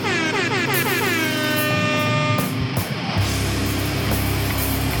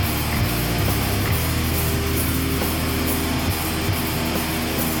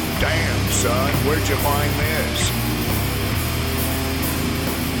Where'd you find this?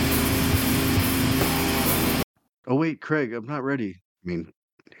 Oh, wait, Craig, I'm not ready. I mean,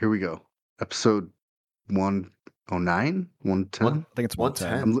 here we go. Episode 109? 110? I think it's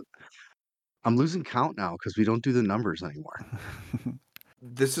 110. I'm losing count now because we don't do the numbers anymore.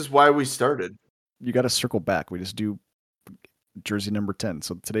 This is why we started. You got to circle back. We just do jersey number 10.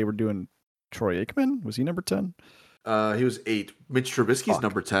 So today we're doing Troy Aikman. Was he number 10? He was 8. Mitch Trubisky's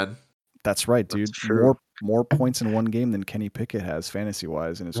number 10. That's right, dude. That's true. More points in one game than Kenny Pickett has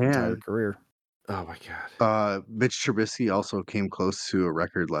fantasy-wise in his entire career. Oh, my God. Mitch Trubisky also came close to a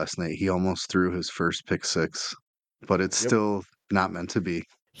record last night. He almost threw his first pick six, but it's still not meant to be.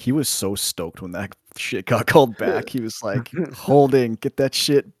 He was so stoked when that shit got called back. He was like, holding, get that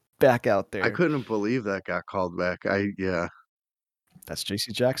shit back out there. I couldn't believe that got called back. That's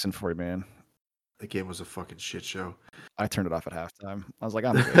JC Jackson for you, man. The game was a fucking shit show. I turned it off at halftime. I was like,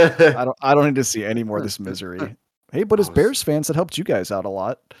 I'm good. I don't need to see any more of this misery. Hey, but as Bears fans, that helped you guys out a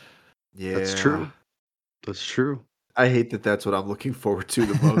lot. Yeah. That's true. That's true. I hate that that's what I'm looking forward to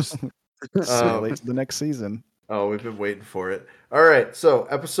the most. Late to the next season. Oh, we've been waiting for it. All right, so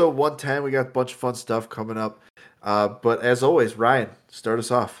episode 110, we got a bunch of fun stuff coming up. But as always, Ryan, start us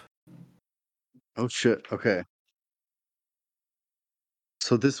off. Oh, shit. Okay.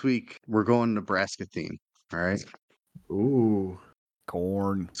 So this week, we're going Nebraska theme. All right. Ooh.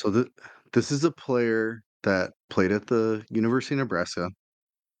 Corn. So this is a player that played at the University of Nebraska.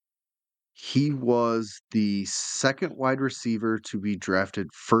 He was the second wide receiver to be drafted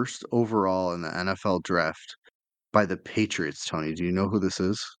first overall in the NFL draft by the Patriots, Tony. Do you know who this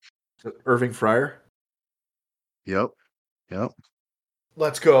is? Irving Fryer? Yep.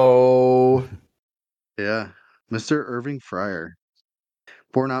 Let's go. Yeah. Mr. Irving Fryer.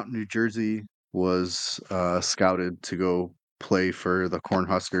 Born out in New Jersey, was scouted to go play for the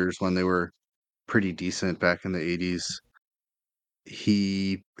Cornhuskers when they were pretty decent back in the 80s.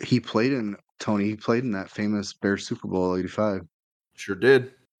 He played in that famous Bears Super Bowl 85. Sure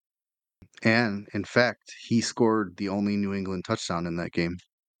did. And in fact, he scored the only New England touchdown in that game.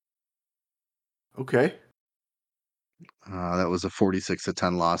 Okay. That was a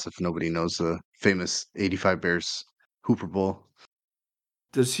 46-10 loss, if nobody knows the famous 85 Bears Hooper Bowl.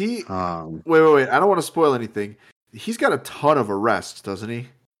 Does he... Wait. I don't want to spoil anything. He's got a ton of arrests, doesn't he?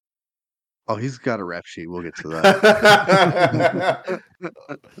 Oh, he's got a rap sheet. We'll get to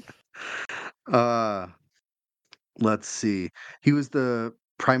that. Let's see. He was the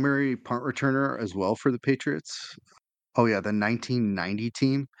primary punt returner as well for the Patriots. Oh yeah, the 1990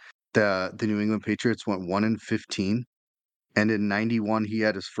 team. The New England Patriots went 1-15, and in 91 he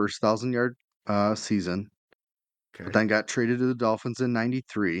had his first 1,000-yard season. Okay. But then got traded to the Dolphins in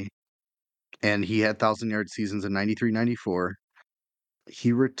 93, and he had 1,000-yard seasons in 93, 94.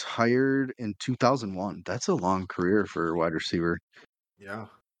 He retired in 2001. That's a long career for a wide receiver. Yeah.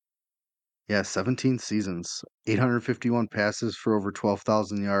 Yeah, 17 seasons, 851 passes for over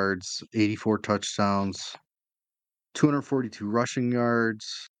 12,000 yards, 84 touchdowns, 242 rushing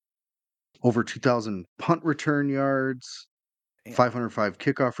yards, over 2,000 punt return yards, 505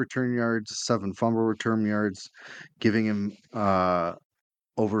 kickoff return yards, 7 fumble return yards, giving him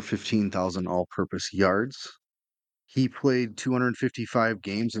over 15,000 all-purpose yards. He played 255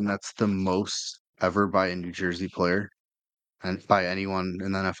 games, and that's the most ever by a New Jersey player and by anyone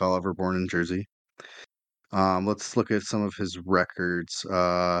in the NFL ever born in Jersey. Let's look at some of his records.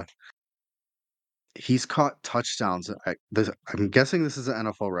 He's caught touchdowns. I'm guessing this is an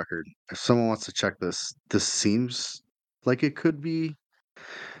NFL record. If someone wants to check this seems like it could be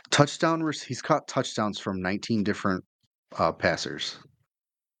he's caught touchdowns from 19 different passers.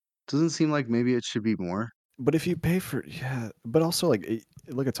 Doesn't seem like maybe it should be more. But if you pay for, but also like,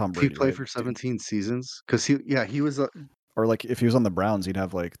 look at Tom Brady. If he played for 17 seasons, because he was or like if he was on the Browns, he'd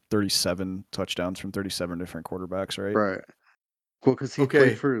have like 37 touchdowns from 37 different quarterbacks, right? Right. Well, because he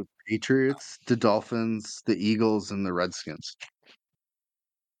played for the Patriots, the Dolphins, the Eagles, and the Redskins.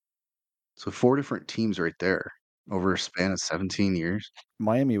 So 4 different teams right there over a span of 17 years.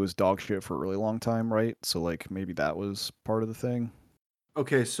 Miami was dog shit for a really long time, right? So like maybe that was part of the thing.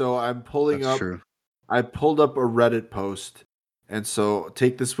 Okay, so I'm pulling That's up. True. I pulled up a Reddit post, and so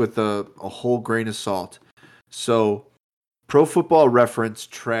take this with a whole grain of salt. So, Pro Football Reference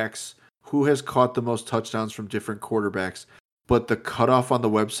tracks who has caught the most touchdowns from different quarterbacks, but the cutoff on the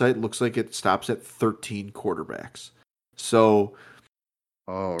website looks like it stops at 13 quarterbacks. So,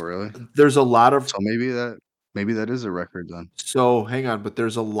 oh really? There's a lot of. So maybe that is a record then. So hang on, but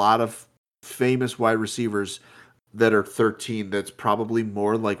there's a lot of famous wide receivers that are 13. That's probably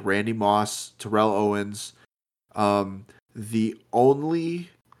more like Randy Moss, Terrell Owens. The only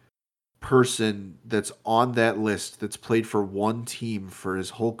person that's on that list that's played for one team for his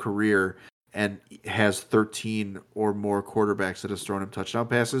whole career and has 13 or more quarterbacks that has thrown him touchdown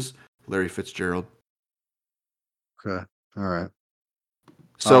passes? Larry Fitzgerald. Okay. All right.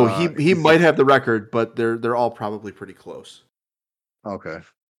 So he He's the might have the record, but they're all probably pretty close. okay.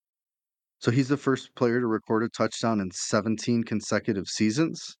 So he's the first player to record a touchdown in 17 consecutive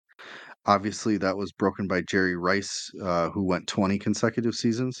seasons. Obviously, that was broken by Jerry Rice, who went 20 consecutive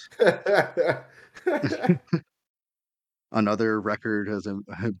seasons. Another record has been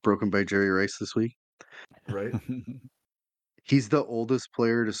broken by Jerry Rice this week. Right. He's the oldest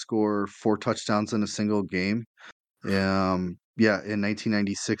player to score 4 touchdowns in a single game. Yeah, in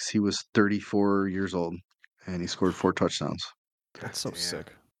 1996, he was 34 years old, and he scored 4 touchdowns. That's so Damn.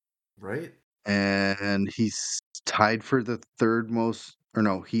 sick. Right? And he's tied for the third most, or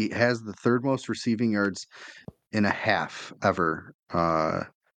no, he has the third most receiving yards in a half ever.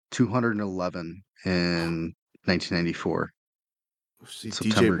 211 in 1994. See DJ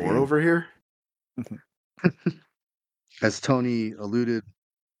September Moore game. over here? As Tony alluded,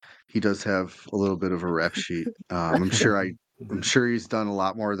 he does have a little bit of a rap sheet. I'm sure he's done a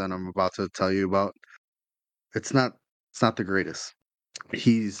lot more than I'm about to tell you about. It's not the greatest.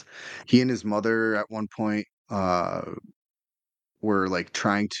 He and his mother at one point were like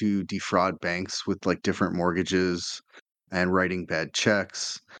trying to defraud banks with like different mortgages and writing bad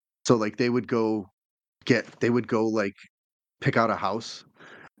checks. So like they would go like pick out a house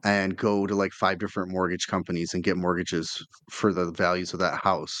and go to like 5 different mortgage companies and get mortgages for the values of that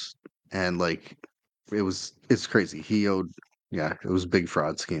house. And like it's crazy. He owed it was a big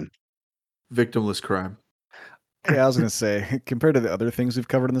fraud scheme. Victimless crime. Yeah, I was gonna say, compared to the other things we've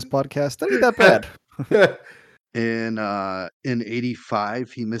covered in this podcast, that ain't that bad. In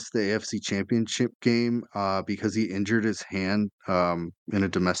 '85, he missed the AFC Championship game because he injured his hand in a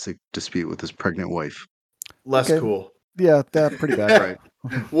domestic dispute with his pregnant wife. Less Okay. cool. Yeah, that pretty bad. Right.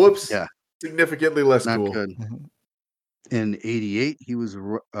 Whoops. Yeah, Significantly less not cool. good. Mhm. In '88, he was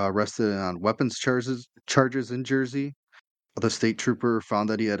arrested on weapons charges in Jersey. The state trooper found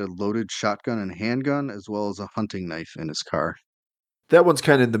that he had a loaded shotgun and handgun as well as a hunting knife in his car. That one's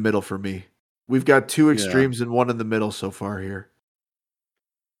kind of in the middle for me. We've got 2 Yeah. extremes and one in the middle so far here.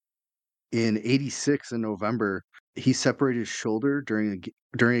 In '86 in November, he separated his shoulder during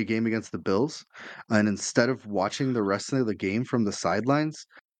a game against the Bills, and instead of watching the rest of the game from the sidelines,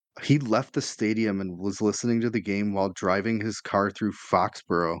 he left the stadium and was listening to the game while driving his car through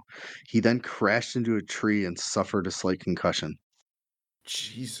Foxborough. He then crashed into a tree and suffered a slight concussion.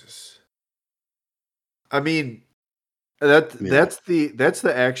 Jesus. I mean, Yeah. that's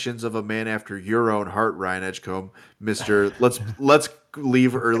the actions of a man after your own heart, Ryan Edgecombe, Mister. Let's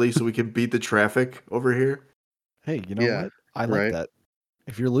leave early so we can beat the traffic over here. Hey, you know Yeah. what? I like Right. that.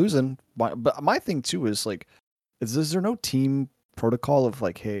 If you're losing, but my thing too is like, is there no team protocol of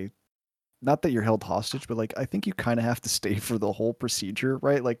like, hey, not that you're held hostage, but like I think you kind of have to stay for the whole procedure,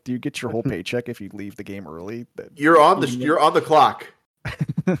 right? Like, do you get your whole paycheck if you leave the game early? You're on Even the clock.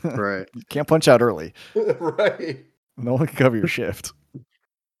 Right. you can't punch out early. Right. No one can cover your shift.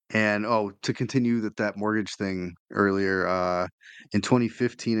 And to continue that mortgage thing earlier, in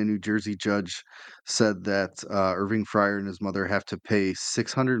 2015, a New Jersey judge said that Irving Fryer and his mother have to pay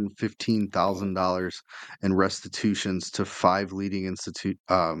 $615,000 in restitutions to 5 lending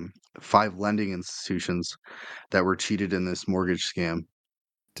institutions that were cheated in this mortgage scam.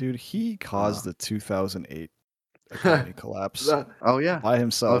 Dude, he Uh, caused the 2008 economy collapse oh yeah, by oh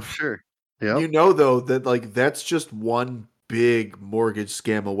himself. sure, yep, You know, though, that like that's just one big mortgage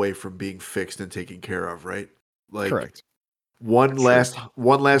scam away from being fixed and taken care of, right? Like Correct. one True. last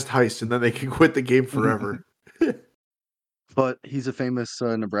heist, and then they can quit the game forever. But he's a famous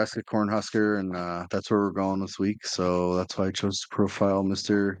Nebraska Cornhusker, and that's where we're going this week. So that's why I chose to profile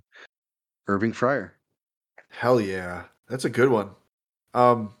Mr. Irving Fryer. Hell yeah, that's a good one.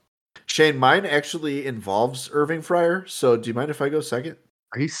 Shane, mine actually involves Irving Fryer. So do you mind if I go second?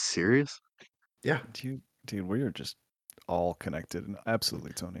 Are you serious? Yeah, Dude, we are just all connected.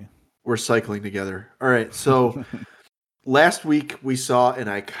 Absolutely, Tony. we're cycling together. All right, so. Last week, we saw an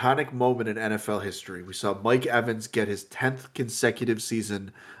iconic moment in NFL history. We saw Mike Evans get his 10th consecutive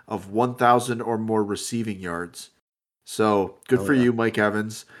season of 1,000 or more receiving yards. So good Hell for yeah. you, Mike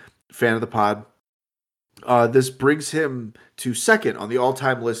Evans, fan of the pod. This brings him to second on the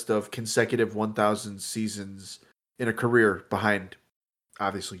all-time list of consecutive 1,000 seasons in a career behind,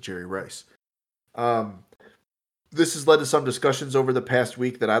 obviously, Jerry Rice. This has led to some discussions over the past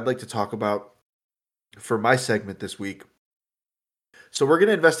week that I'd like to talk about for my segment this week. So we're going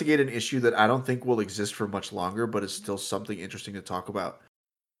to investigate an issue that I don't think will exist for much longer, but is still something interesting to talk about.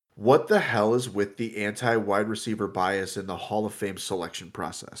 What the hell is with the anti-wide receiver bias in the Hall of Fame selection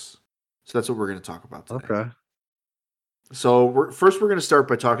process? So that's what we're going to talk about today. Okay. So we're going to start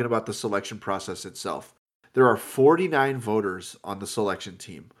by talking about the selection process itself. There are 49 voters on the selection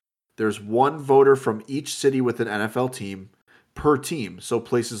team. There's one voter from each city with an NFL team per team. So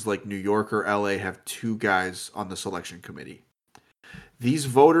places like New York or LA have 2 guys on the selection committee. These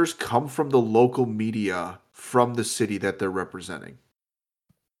voters come from the local media from the city that they're representing.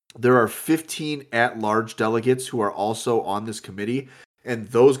 There are 15 at-large delegates who are also on this committee, and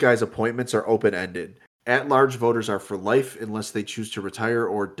those guys' appointments are open-ended. At-large voters are for life unless they choose to retire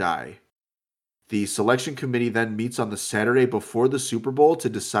or die. The selection committee then meets on the Saturday before the Super Bowl to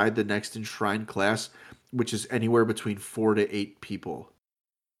decide the next enshrined class, which is anywhere between 4 to 8 people.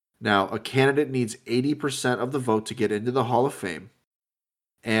 Now, a candidate needs 80% of the vote to get into the Hall of Fame.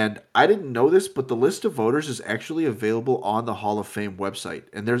 And I didn't know this, but the list of voters is actually available on the Hall of Fame website.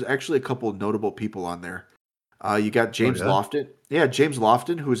 And there's actually a couple of notable people on there. You got Oh, James yeah? Lofton. Yeah, James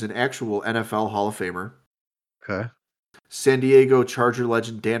Lofton, who is an actual NFL Hall of Famer. Okay. San Diego Charger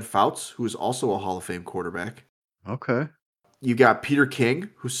legend Dan Fouts, who is also a Hall of Fame quarterback. Okay. You got Peter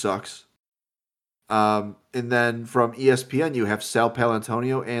King, who sucks. And then from ESPN, you have Sal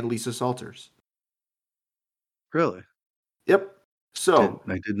Palantonio and Lisa Salters. Really? Yep. So,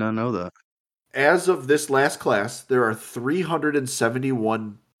 I did not know that. as of this last class, there are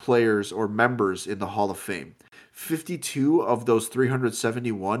 371 players or members in the Hall of Fame. 52 of those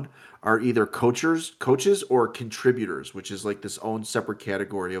 371 are either coaches or contributors, which is like this own separate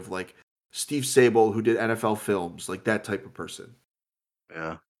category of like Steve Sable, who did NFL films, like that type of person.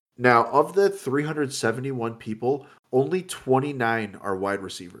 Yeah. Now, of the 371 people, only 29 are wide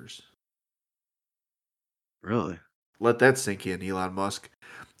receivers. Really? Let that sink in, Elon Musk.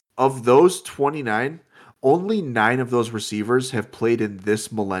 Of those 29, only 9 of those receivers have played in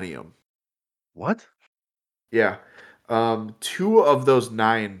this millennium. What? Yeah. 2 of those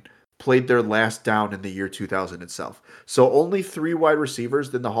 9 played their last down in the year 2000 itself. So only 3 wide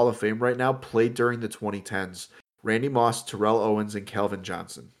receivers in the Hall of Fame right now played during the 2010s. Randy Moss, Terrell Owens, and Calvin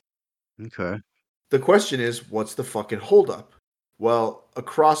Johnson. Okay. The question is, what's the fucking holdup? Well,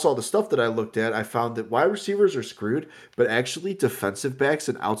 across all the stuff that I looked at, I found that wide receivers are screwed, but actually defensive backs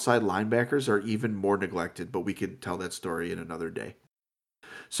and outside linebackers are even more neglected, but we could tell that story in another day.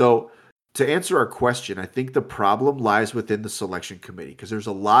 So, to answer our question, I think the problem lies within the selection committee because there's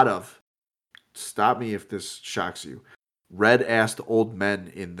a lot of, stop me if this shocks you, red-assed old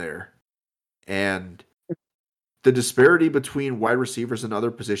men in there. And the disparity between wide receivers and other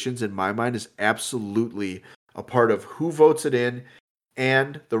positions, in my mind, is absolutely a part of who votes it in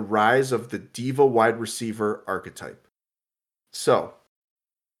and the rise of the diva wide receiver archetype. So,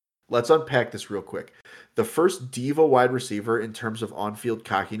 let's unpack this real quick. The first diva wide receiver in terms of on-field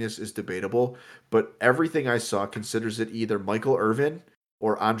cockiness is debatable, but everything I saw considers it either Michael Irvin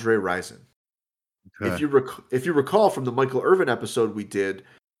or Andre Rison. If Okay. you recall from the Michael Irvin episode we did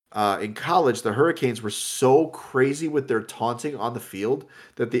in college, the Hurricanes were so crazy with their taunting on the field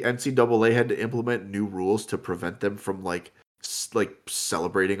that the NCAA had to implement new rules to prevent them from like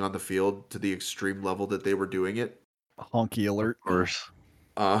celebrating on the field to the extreme level that they were doing it. Honky Of alert. course.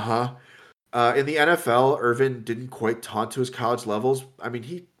 Uh-huh. In the NFL, Irvin didn't quite taunt to his college levels. I mean,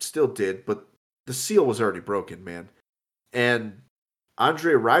 he still did, but the seal was already broken, man. And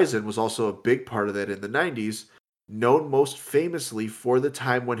Andre Rison was also a big part of that in the 90s, known most famously for the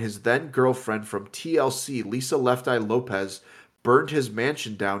time when his then girlfriend from TLC, Lisa Left Eye Lopez, burned his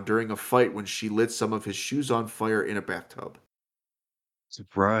mansion down during a fight when she lit some of his shoes on fire in a bathtub.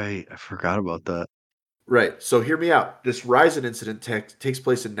 Right. I forgot about that. Right. So hear me out. This Rison incident takes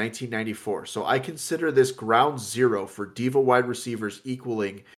place in 1994. So I consider this ground zero for diva wide receivers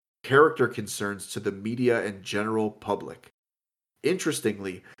equaling character concerns to the media and general public.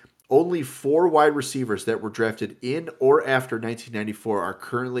 Interestingly, only 4 wide receivers that were drafted in or after 1994 are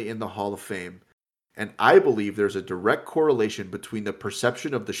currently in the Hall of Fame. And I believe there's a direct correlation between the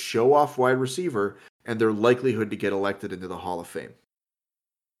perception of the show-off wide receiver and their likelihood to get elected into the Hall of Fame.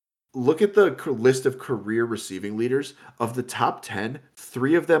 Look at the list of career receiving leaders. Of the top 10,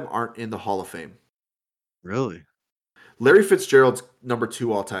 3 of them aren't in the Hall of Fame. Really? Larry Fitzgerald's number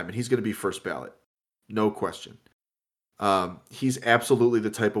 2 all time, and he's going to be first ballot. No question. He's absolutely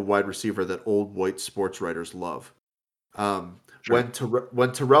the type of wide receiver that old white sports writers love. Sure.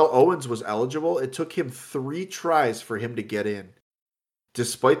 When Terrell Owens was eligible, it took him 3 tries for him to get in,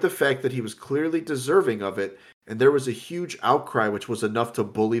 despite the fact that he was clearly deserving of it. And there was a huge outcry, which was enough to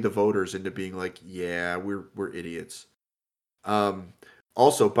bully the voters into being like, "Yeah, we're idiots."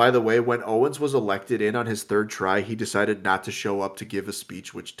 Also, by the way, when Owens was elected in on his third try, he decided not to show up to give a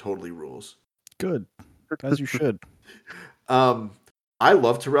speech, which totally rules. Good, as you should. I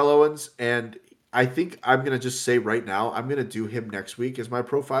love Terrell Owens, and I think I'm gonna just say right now, I'm gonna do him next week as my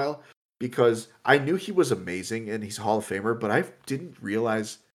profile because I knew he was amazing and he's a Hall of Famer, but I didn't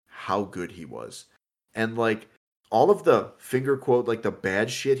realize how good he was. And like all of the finger quote, like the bad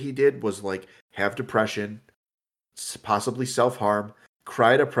shit he did was like have depression, possibly self harm,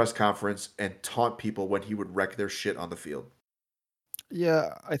 cry at a press conference, and taunt people when he would wreck their shit on the field.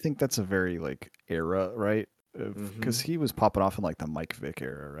 Yeah, I think that's a very like era, right? Mm-hmm. Because he was popping off in like the Mike Vick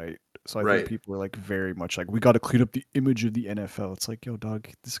era, right? So I think Right. people were like very much like, we got to clean up the image of the NFL. It's like, yo, dog,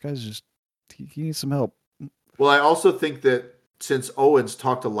 this guy's just he needs some help. Well, I also think that since Owens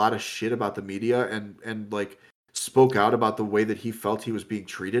talked a lot of shit about the media and like spoke out about the way that he felt he was being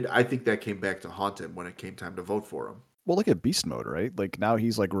treated, I think that came back to haunt him when it came time to vote for him. Well, look at Beast Mode, right? Like now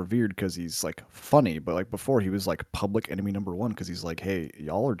he's like revered because he's like funny, but like before he was like public enemy number one because he's like, hey,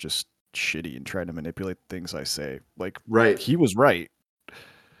 y'all are just shitty and trying to manipulate things I say. Like Right. he was right.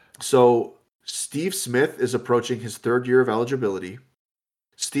 So Steve Smith is approaching his third year of eligibility.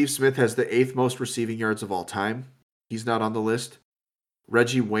 Steve Smith has the 8th most receiving yards of all time. He's not on the list.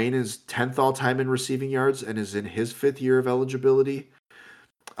 Reggie Wayne is 10th all time in receiving yards and is in his 5th year of eligibility.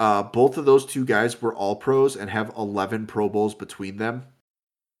 Both of those two guys were all pros and have 11 Pro Bowls between them.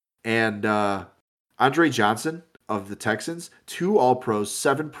 And Andre Johnson of the Texans, 2 All Pros,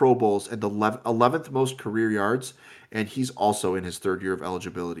 7 Pro Bowls, and the 11th most career yards. And he's also in his 3rd year of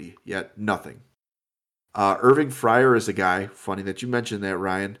eligibility, yet nothing. Irving Fryer is a guy, funny that you mentioned that,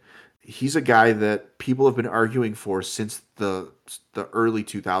 Ryan. He's a guy that people have been arguing for since the early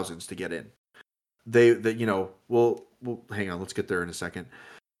 2000s to get in. We'll hang on, let's get there in a second.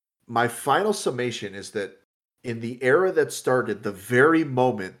 My final summation is that in the era that started the very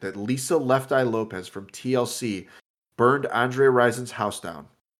moment that Lisa Left Eye Lopez from TLC burned Andre Rison's house down.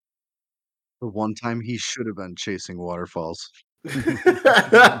 The one time he should have been chasing waterfalls.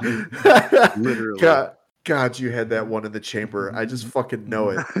 Literally. God, you had that one in the chamber. I just fucking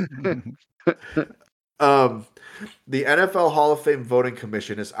know it. The NFL Hall of Fame Voting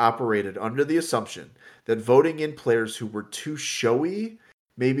Commission is operated under the assumption that voting in players who were too showy,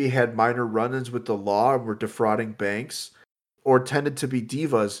 maybe had minor run-ins with the law and were defrauding banks, or tended to be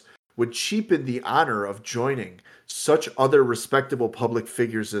divas, would cheapen the honor of joining such other respectable public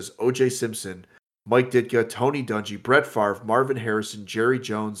figures as O.J. Simpson, Mike Ditka, Tony Dungy, Brett Favre, Marvin Harrison, Jerry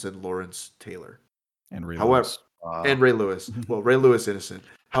Jones, and Lawrence Taylor. And Ray However, Lewis. and Ray Lewis. Well, Ray Lewis innocent.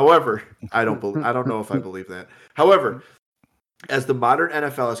 However, I don't know if I believe that. However, as the modern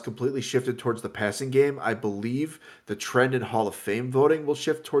NFL has completely shifted towards the passing game, I believe the trend in Hall of Fame voting will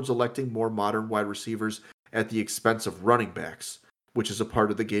shift towards electing more modern wide receivers at the expense of running backs, which is a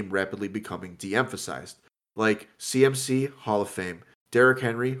part of the game rapidly becoming de-emphasized. Like CMC, Hall of Fame. Derrick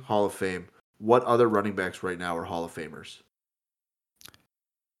Henry, Hall of Fame. What other running backs right now are Hall of Famers?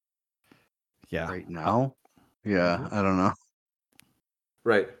 Yeah. Right now? Yeah, I don't know.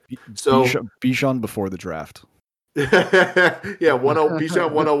 Right. So Bijan before the draft. yeah,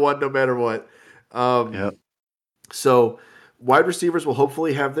 Bijan 101 no matter what. Yep. So wide receivers will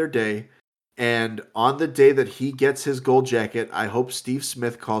hopefully have their day. And on the day that he gets his gold jacket, I hope Steve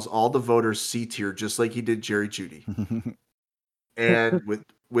Smith calls all the voters C tier, just like he did Jerry Jeudy. And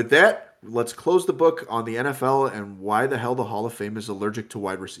with that, let's close the book on the NFL and why the hell the Hall of Fame is allergic to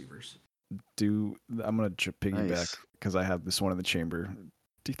wide receivers. I'm going to piggyback because I have this one in the chamber.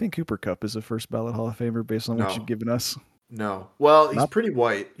 Do you think Cooper Kupp is a first ballot Hall of Famer based on what you've given us? No. Well, he's pretty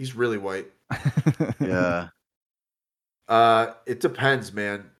white. He's really white. Yeah. It depends,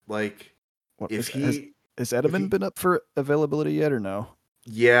 man. Like, has Edelman been up for availability yet or no?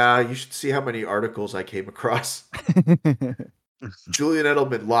 Yeah, you should see how many articles I came across. Julian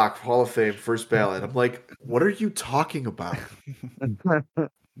Edelman, lock, Hall of Fame, first ballot. I'm like, what are you talking about?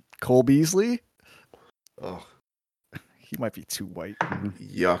 Cole Beasley? Oh, he might be too white.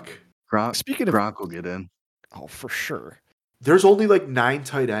 Yuck. Speaking of Gronk will get in. Oh, for sure. There's only like 9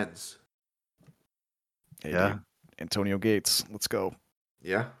 tight ends. Hey, yeah. Dude, Antonio Gates. Let's go.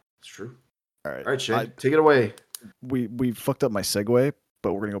 Yeah, it's true. All right. All right, Shane, take it away. We fucked up my segue,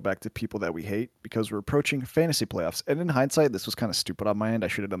 but we're going to go back to people that we hate because we're approaching fantasy playoffs. And in hindsight, this was kind of stupid on my end. I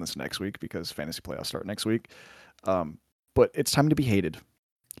should have done this next week because fantasy playoffs start next week. But it's time to be hated.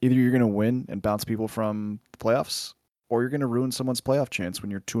 Either you're going to win and bounce people from the playoffs, or you're going to ruin someone's playoff chance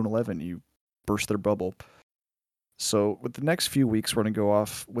when you're 2-11. You burst their bubble. So with the next few weeks, we're going to go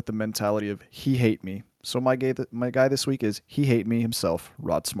off with the mentality of he hate me. So my guy this week is he hate me himself,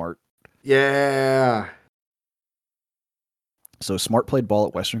 Rod Smart. Yeah. So Smart played ball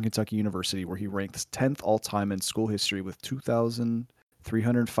at Western Kentucky University, where he ranked 10th all time in school history with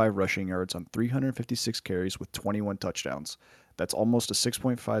 2,305 rushing yards on 356 carries with 21 touchdowns. That's almost a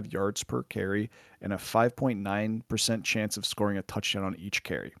 6.5 yards per carry and a 5.9% chance of scoring a touchdown on each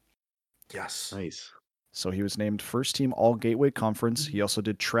carry. Yes. Nice. So he was named first team All Gateway Conference. He also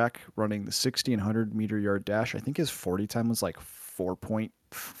did track, running the 60 and 100-meter yard dash. I think his 40 time was like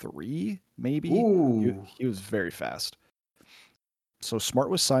 4.3, maybe. Ooh. He was very fast. So Smart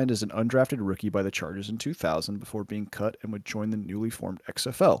was signed as an undrafted rookie by the Chargers in 2000 before being cut and would join the newly formed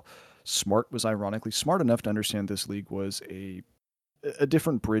XFL. Smart was ironically smart enough to understand this league was a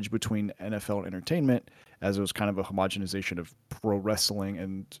different bridge between NFL and entertainment, as it was kind of a homogenization of pro wrestling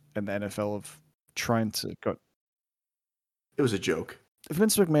and the NFL of trying to go. It was a joke.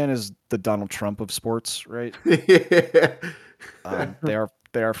 Vince McMahon is the Donald Trump of sports, right?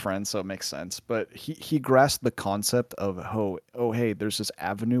 They are friends, so it makes sense. But he grasped the concept of hey, there's this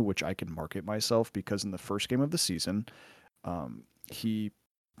avenue which I can market myself, because in the first game of the season, he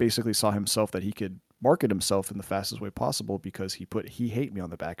basically saw himself that he could market himself in the fastest way possible, because he put "He Hate Me"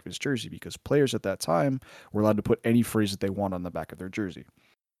 on the back of his jersey, because players at that time were allowed to put any phrase that they want on the back of their jersey.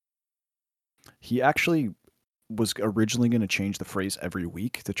 He actually was originally going to change the phrase every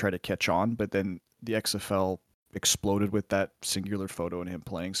week to try to catch on, but then the XFL exploded with that singular photo and him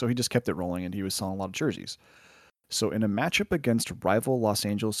playing, so he just kept it rolling, and he was selling a lot of jerseys. So in a matchup against rival Los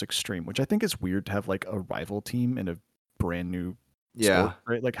Angeles Extreme, which I think is weird to have like a rival team in a brand new sport,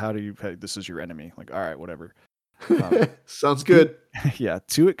 right? Like, how do you, hey, this is your enemy? Like, all right, whatever. Sounds good. Yeah,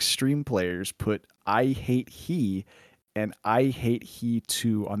 two Extreme players put "I hate he" and "I hate he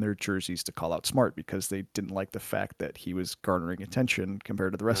too" on their jerseys to call out Smart, because they didn't like the fact that he was garnering attention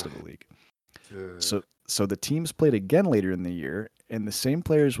compared to the rest of the league. So the teams played again later in the year, and the same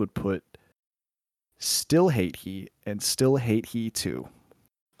players would put "Still hate he" and "Still hate he too."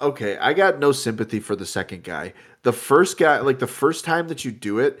 Okay, I got no sympathy for the second guy. The first guy, like the first time that you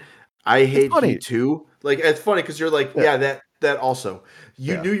do it, I It's hate he funny. too. Like, it's funny because you're like, Yeah. that also.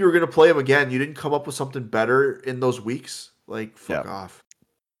 You Yeah. knew you were gonna play him again. You didn't come up with something better in those weeks. Like, fuck off.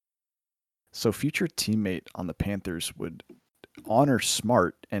 So future teammate on the Panthers would honor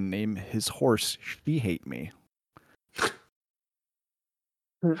Smart and name his horse "She Hate Me."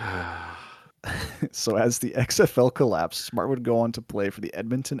 So as the XFL collapsed, Smart would go on to play for the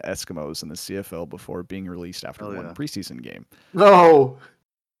Edmonton Eskimos in the CFL before being released after Hell one yeah. preseason game. No.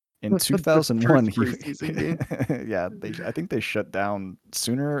 In 2001, First preseason game? I think they shut down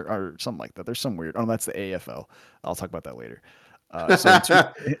sooner or something like that. There's some weird. Oh, that's the AFL. I'll talk about that later.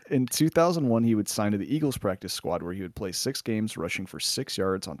 In 2001, he would sign to the Eagles practice squad, where he would play 6 games, rushing for 6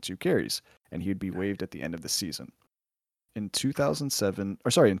 yards on 2 carries, and he would be waived at the end of the season. In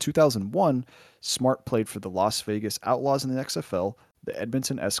 2001, Smart played for the Las Vegas Outlaws in the XFL, the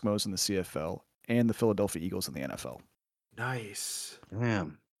Edmonton Eskimos in the CFL, and the Philadelphia Eagles in the NFL. Nice.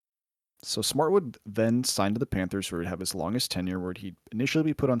 Damn. So Smart would then sign to the Panthers, where he'd have his longest tenure, where he'd initially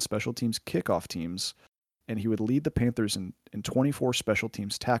be put on special teams kickoff teams, and he would lead the Panthers in 24 special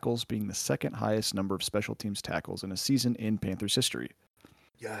teams tackles, being the second highest number of special teams tackles in a season in Panthers history.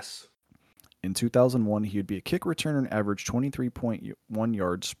 Yes. In 2001, he would be a kick returner and average 23.1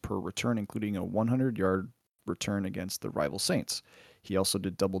 yards per return, including a 100-yard return against the rival Saints. He also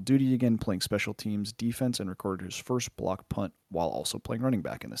did double duty again, playing special teams defense, and recorded his first block punt while also playing running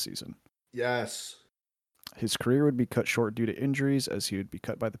back in the season. Yes. His career would be cut short due to injuries, as he would be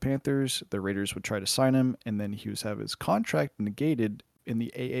cut by the Panthers. The Raiders would try to sign him, and then he would have his contract negated in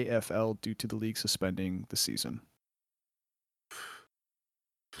the AAFL due to the league suspending the season.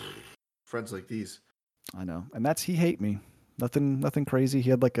 Friends like these. I know, and that's "He Hate Me." Nothing crazy. He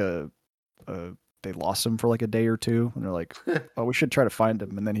had like they lost him for like a day or two, and they're like, "Oh, we should try to find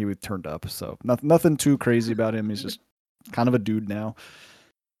him," and then he would turned up. So nothing too crazy about him. He's just kind of a dude now.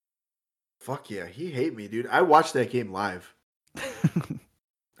 Fuck yeah, He Hate Me, dude. I watched that game live.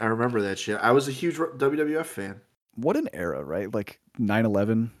 I remember that shit. I was a huge WWF fan. What an era, right? Like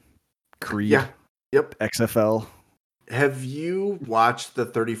 9/11, Creed, Yeah. Yep. XFL. Have you watched the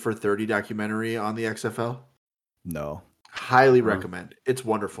 30 for 30 documentary on the XFL? No. Highly recommend. It's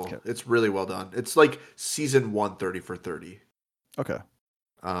wonderful. Okay. It's really well done. It's like season 1 30 for 30. Okay.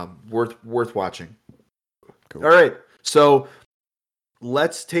 Worth watching. Cool. All right. So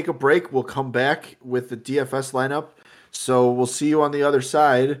let's take a break. We'll come back with the DFS lineup. So we'll see you on the other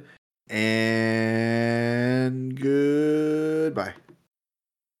side. And goodbye.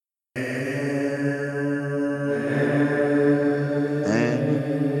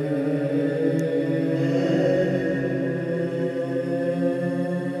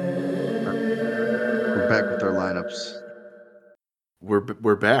 We're back with our lineups.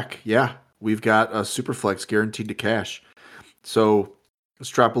 we're back. Yeah, we've got a Superflex guaranteed to cash. So let's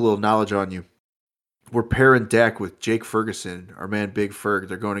drop a little knowledge on you. We're pairing Dak with Jake Ferguson, our man Big Ferg.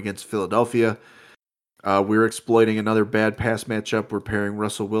 They're going against Philadelphia. We're exploiting another bad pass matchup. We're pairing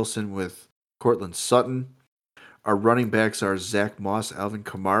Russell Wilson with Cortland Sutton. Our running backs are Zach Moss, Alvin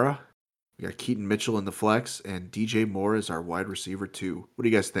Kamara. We got Keaton Mitchell in the flex, and DJ Moore is our wide receiver too. What do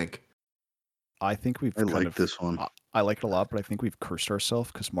you guys think? I think we've I kind like of. this one. I like it a lot, but I think we've cursed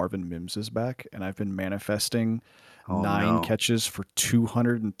ourselves because Marvin Mims is back, and I've been manifesting Oh 9 no. catches for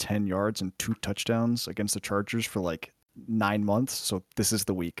 210 yards and 2 touchdowns against the Chargers for like 9 months. So this is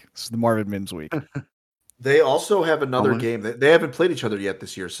the week. This is the Marvin Mims week. They also have How another much? game. They haven't played each other yet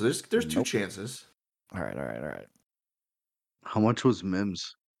this year, so there's two Nope. chances. All right, all right, all right. How much was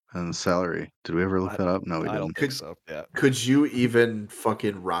Mims and salary? Did we ever look I, that up? No, we I don't didn't. think Could so. Yeah. could you even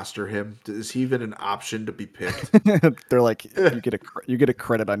fucking roster him? Is he even an option to be picked? They're like you get a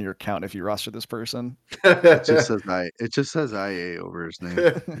credit on your account if you roster this person. It just says IA over his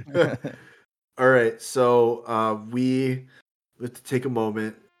name. All right, so we have to take a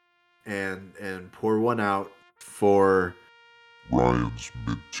moment and pour one out for Ryan's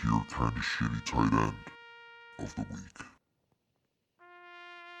mid-tier kind of shitty tight end of the week.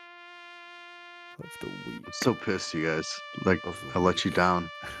 Of the week. I'm so pissed, you guys. Like Of the I let you week. down.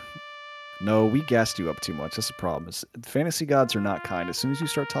 No, we gassed you up too much. That's the problem. Fantasy gods are not kind. As soon as you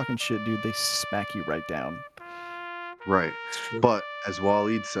start talking shit, dude, they smack you right down. Right. It's true. But as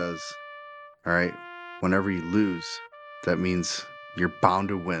Waleed says, all right, whenever you lose, that means you're bound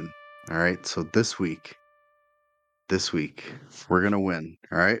to win. All right. So this week, we're gonna win.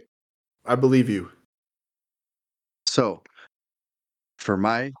 All right. I believe you. So for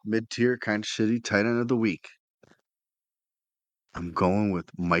my mid-tier kind of shitty tight end of the week, I'm going with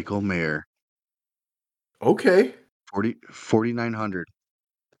Michael Mayer, Okay. 4,900.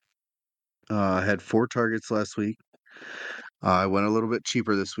 Had 4 targets last week. I went a little bit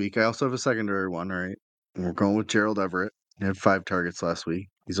cheaper this week. I also have a secondary one, right? And we're going with Gerald Everett. He had 5 targets last week.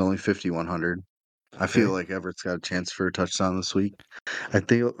 He's only 5,100. I feel Okay. like Everett's got a chance for a touchdown this week. I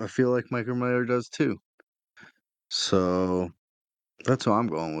feel like Michael Mayer does too. So that's what I'm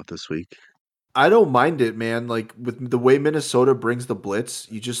going with this week. I don't mind it, man. Like with the way Minnesota brings the blitz,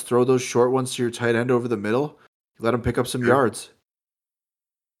 you just throw those short ones to your tight end over the middle. You let him pick up some Sure. yards.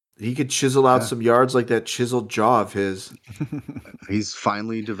 He could chisel out Yeah. some yards like that chiseled jaw of his. He's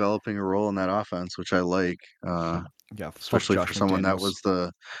finally developing a role in that offense, which I like. Yeah, fuck Especially for Josh someone that McDaniels. was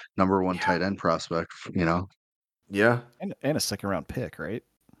the number 1 Yeah. tight end prospect, you know? Yeah. And a second round pick, right?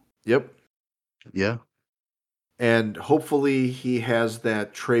 Yep. Yeah. And hopefully he has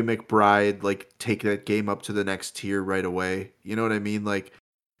that Trey McBride, like, take that game up to the next tier right away. You know what I mean? Like,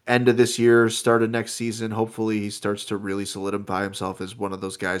 end of this year, start of next season, hopefully he starts to really solidify himself as one of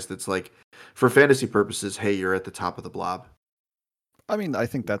those guys that's like, for fantasy purposes, hey, you're at the top of the blob. I mean, I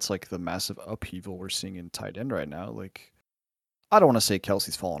think that's like the massive upheaval we're seeing in tight end right now. Like, I don't want to say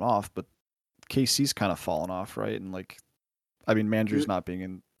Kelsey's fallen off, but KC's kind of fallen off, right? And like, I mean, Mandrew's not being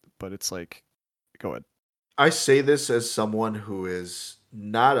in, but it's like, go ahead. I say this as someone who is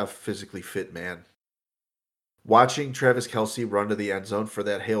not a physically fit man. Watching Travis Kelsey run to the end zone for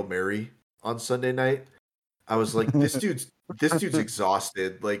that Hail Mary on Sunday night, I was like, this dude's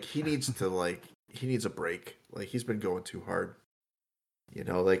exhausted. Like he needs a break. Like he's been going too hard. You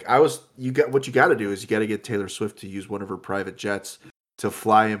know, like what you got to do is you got to get Taylor Swift to use one of her private jets to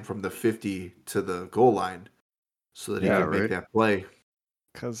fly him from the 50 to the goal line so that he Yeah, can make right. that play.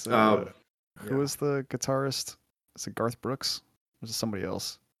 Because Um, who was the guitarist? Is it Garth Brooks? Or is it somebody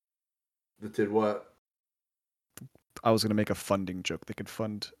else? that did what? I was gonna make a funding joke. They could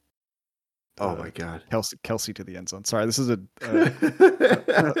fund Oh my god. Kelsey to the end zone. Sorry, this is a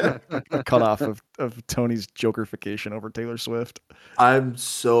cutoff of Tony's jokerification over Taylor Swift. I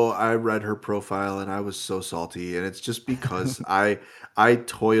read her profile and I was so salty, and it's just because I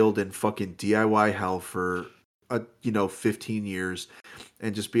toiled in fucking DIY hell for 15 years,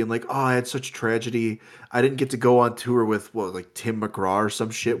 and just being like, oh, I had such tragedy. I didn't get to go on tour with like Tim McGraw or some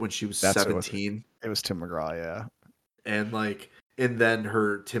shit when she was That's what 17. it was. Tim McGraw, yeah. And then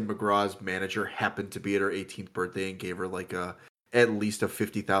her Tim McGraw's manager happened to be at her 18th birthday and gave her like at least a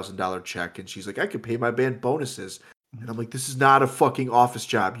 $50,000 check, and she's like, I could pay my band bonuses. And I'm like, this is not a fucking office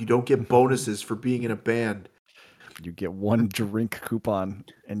job. You don't get bonuses for being in a band. You get one drink coupon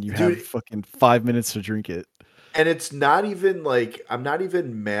and you have Dude, fucking 5 minutes to drink it. and it's not even like I'm not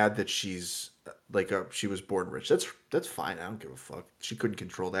even mad that she's like she was born rich. That's fine. I don't give a fuck. She couldn't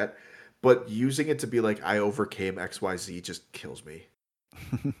control that. But using it to be like I overcame XYZ just kills me.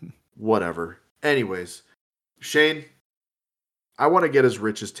 Whatever. Anyways, Shane, I want to get as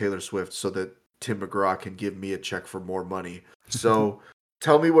rich as Taylor Swift so that Tim McGraw can give me a check for more money. So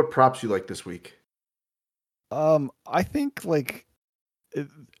tell me what props you like this week. I think like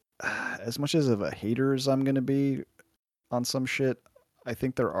as much as of a hater as I'm gonna be on some shit, I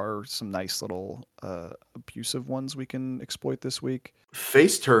think there are some nice little abusive ones we can exploit this week.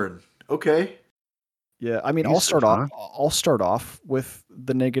 Face turn. Okay. Yeah, I mean, Abusive, huh? I'll start off with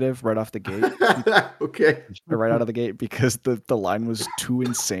the negative right off the gate, Okay. or right out of the gate, because the line was too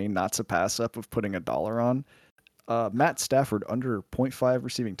insane not to pass up of putting $1 on. Matt Stafford under 0.5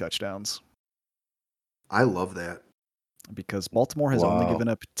 receiving touchdowns, I love that. because Baltimore has only Wow. given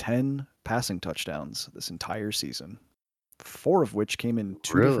up 10 passing touchdowns this entire season, 4 of which came in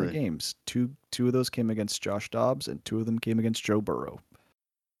 2 different Really? games. Two of those came against Josh Dobbs, and 2 of them came against Joe Burrow.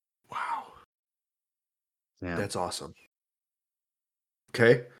 Wow. Yeah. That's awesome.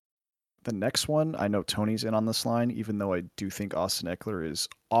 Okay. The next one, I know Tony's in on this line, even though I do think Austin Eckler is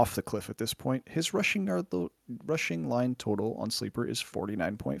off the cliff at this point. His rushing line total on Sleeper is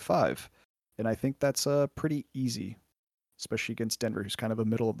 49.5. And I think that's pretty easy, especially against Denver, who's kind of a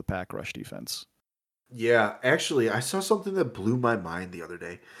middle of the pack rush defense. Yeah, actually, I saw something that blew my mind the other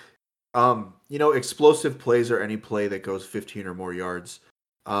day. Explosive plays are any play that goes 15 or more yards.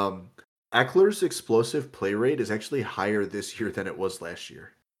 Eckler's explosive play rate is actually higher this year than it was last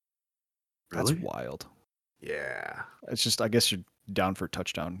year. That's Really? wild. Yeah. It's just, I guess you're down for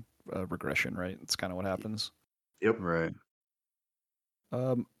touchdown regression, right? It's kind of what happens. Yep. Right.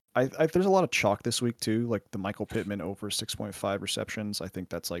 There's a lot of chalk this week too, like the Michael Pittman over 6.5 receptions. I think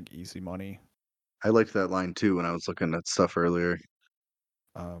that's like easy money. I liked that line too when I was looking at stuff earlier.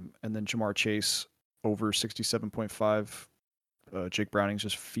 And then Jamar Chase over 67.5. Jake Browning's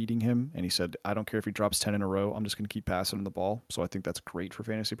just feeding him, and he said, "I don't care if he drops 10 in a row. I'm just going to keep passing him the ball." So I think that's great for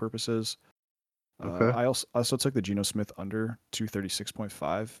fantasy purposes. Okay. I also took the Geno Smith under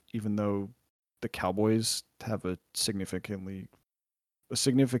 236.5, even though the Cowboys have a significantly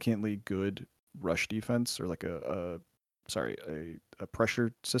good rush defense, or like a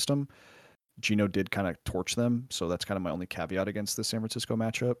pressure system. Geno did kind of torch them, so that's kind of my only caveat against the San Francisco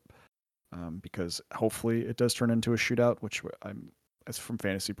matchup. Because hopefully it does turn into a shootout, which as from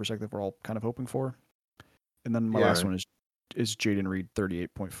fantasy perspective, we're all kind of hoping for. And then my last one is Jaden Reed,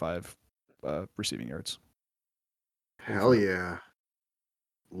 38.5 receiving yards. Hell yeah.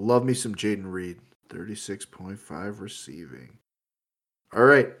 Love me some Jaden Reed. 36.5 receiving. All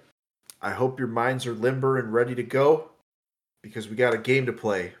right. I hope your minds are limber and ready to go, because we got a game to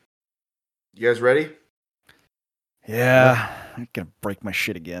play. You guys ready? Yeah, I'm gonna break my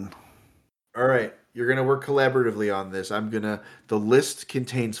shit again. All right. You're going to work collaboratively on this. The list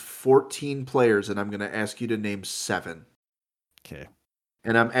contains 14 players, and I'm going to ask you to name 7. Okay.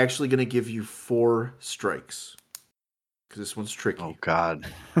 And I'm actually going to give you 4 strikes, because this one's tricky. Oh God.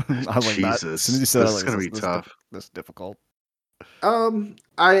 I was like that. As soon as you said This that, is gonna be tough. This is difficult.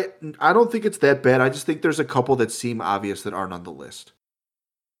 I don't think it's that bad. I just think there's a couple that seem obvious that aren't on the list.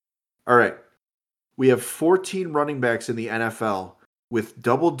 All right. We have 14 running backs in the NFL with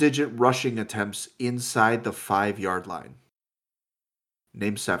double-digit rushing attempts inside the 5-yard line.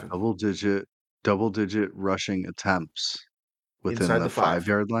 Name 7. Double digit rushing attempts within Inside the the 5.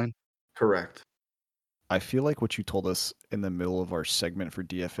 5-yard line. Correct. I feel like what you told us in the middle of our segment for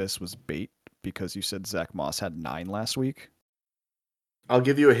DFS was bait, because you said Zach Moss had 9 last week. I'll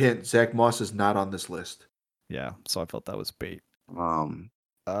give you a hint. Zach Moss is not on this list. Yeah, so I felt that was bait. Um,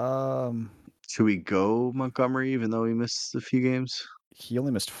 Should we go Montgomery even though he missed a few games? He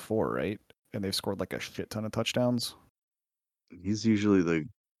only missed 4, right? And they've scored like a shit ton of touchdowns. He's usually the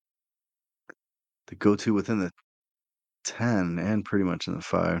go-to within the 10 and pretty much in the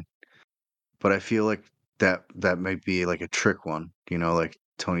 5. But I feel like that might be like a trick one, like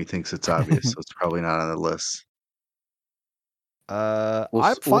Tony thinks it's obvious, so it's probably not on the list. I'm We'll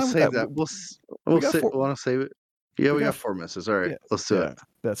fine with save that. that. Want to save it? Yeah, we got 4 misses. All right, yeah, let's do it.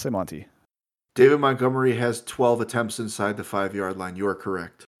 Yeah, say Monty. David Montgomery has 12 attempts inside the 5-yard line. You are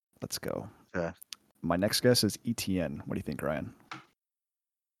correct. Let's go. Yeah. My next guess is ETN. What do you think, Ryan?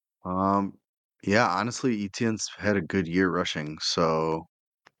 Yeah, honestly, Etienne's had a good year rushing, so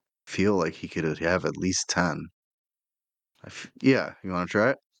feel like he could have at least 10. Yeah, you want to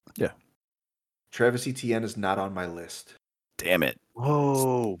try it? Yeah. Travis Etienne is not on my list. Damn it.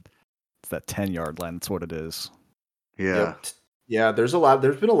 Whoa. It's that 10-yard line. That's what it is. Yeah. Yep. Yeah, there's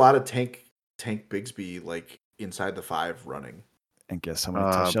been a lot of Tank Bigsby like inside the 5 running. And guess how many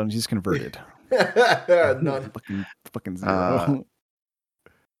touchdowns he's converted? None. Fucking 0.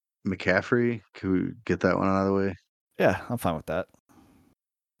 McCaffrey, could we get that one out of the way? Yeah, I'm fine with that.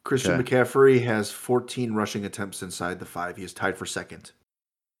 Christian Okay. McCaffrey has 14 rushing attempts inside the 5. He is tied for second.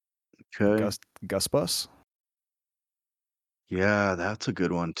 Okay. Gus Bus. Yeah, that's a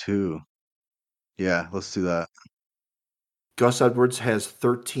good one too. Yeah, let's do that. Gus Edwards has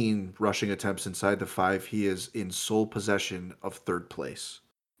 13 rushing attempts inside the 5. He is in sole possession of third place.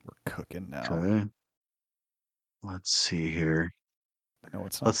 We're cooking now. Okay. Let's see here. No,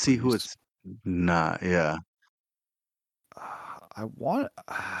 it's not. Let's see who Breeze. it's not. Yeah. I want.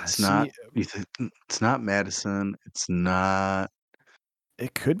 It's See, not. It's not Madison. It's not.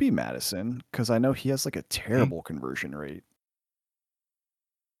 it could be Madison because I know he has like a terrible conversion rate.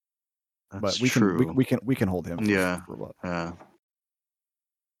 That's But we true. we can hold him. Yeah. For what? Yeah.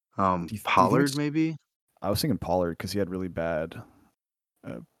 Do you think Pollard it's- maybe. I was thinking Pollard because he had really bad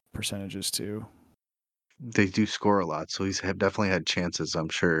percentages too. They do score a lot, so he's definitely had chances. I'm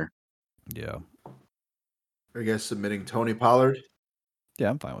sure. Yeah. Are you guys submitting Tony Pollard? Yeah,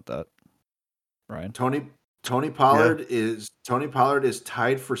 I'm fine with that. Ryan. Tony Pollard is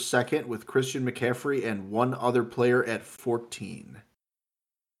tied for second with Christian McCaffrey and one other player at 14.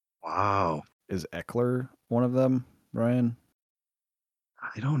 Wow. Is Eckler one of them, Ryan?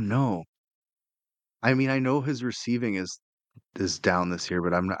 I don't know. I mean, I know his receiving is down this year,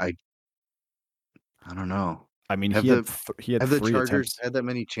 but I'm not. I don't know. I mean, Have he had Have the 3 Chargers attempts. had that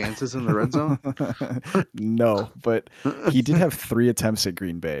many chances in the red zone? No, but he did have 3 attempts at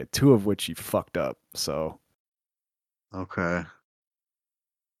Green Bay, 2 of which he fucked up. So Okay.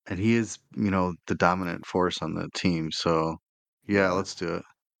 And he is, the dominant force on the team. So, yeah, let's do it.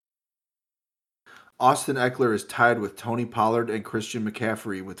 Austin Eckler is tied with Tony Pollard and Christian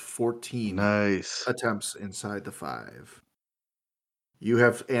McCaffrey with 14 Nice. attempts inside the 5. You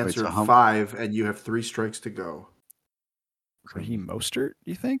have answered so 5, and you have 3 strikes to go. Raheem Mostert,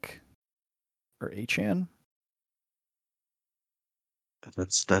 you think? Or Achan?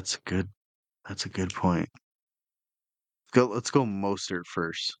 That's good. That's a good point. Let's go Mostert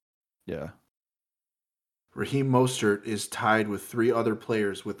first. Yeah. Raheem Mostert is tied with 3 other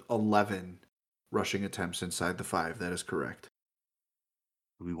players with 11 rushing attempts inside the 5. That is correct.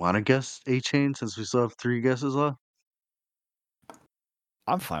 Do we want to guess A-Chain since we still have 3 guesses left?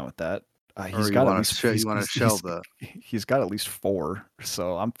 I'm fine with that. Or He's you got at want least to you want to shelve that? he's got at least 4,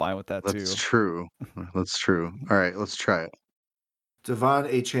 so I'm fine with that That's too. true. That's true. All right, let's try it. Devon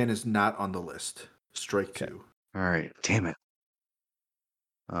Achan is not on the list. Strike 2. All right, damn it.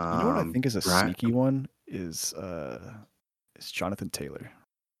 You know what I think is a Brian- sneaky one is Jonathan Taylor.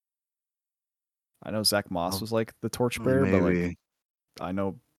 I know Zach Moss was like the torchbearer, but like Maybe. I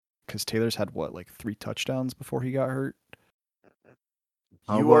know because Taylor's had what, like 3 touchdowns before he got hurt.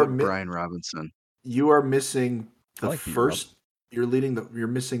 How You are about Brian Robinson? You are missing I the like B-Rob. first. You're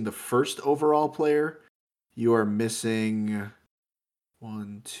missing the first overall player. You are missing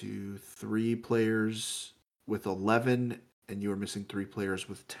 1, 2, 3 players with 11, and you are missing 3 players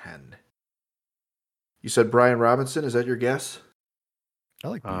with 10. You said Brian Robinson. Is that your guess? I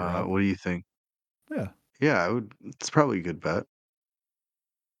like B-Rob. What do you think? Yeah. Yeah, it's probably a good bet.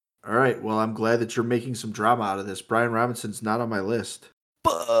 All right. Well, I'm glad that you're making some drama out of this. Brian Robinson's not on my list.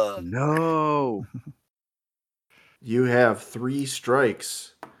 No. You have 3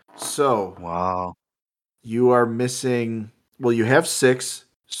 strikes. So Wow. you are missing. Well, you have 6,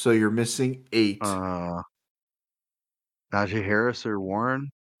 so you're missing 8. Najee Harris or Warren?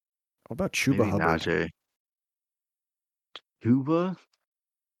 What about Chuba Maybe Hubbard? Najee. Chuba?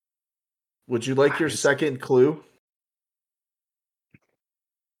 Would you like your second clue?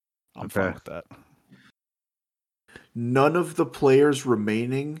 I'm fine Okay. with that. None of the players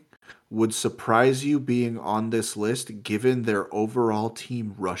remaining would surprise you being on this list given their overall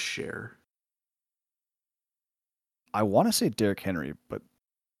team rush share. I want to say Derrick Henry, but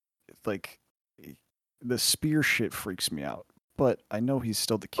like the spear shit freaks me out. But I know he's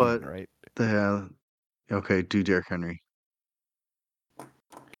still the king, But right? Okay, do Derrick Henry.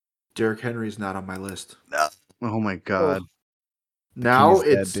 Derrick Henry is not on my list. Oh my god. Now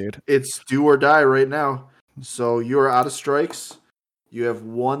king is dead, dude. it's do or die right now. So you are out of strikes. You have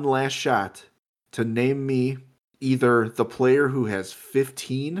one last shot to name me either the player who has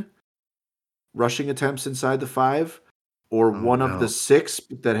 15 rushing attempts inside the 5 or one of the 6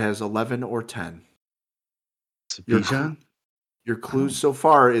 that has 11 or 10. Bijan? Your clues so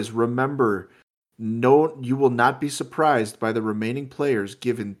far is remember, no, you will not be surprised by the remaining players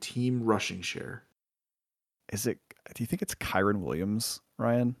given team rushing share. Do you think it's Kyron Williams,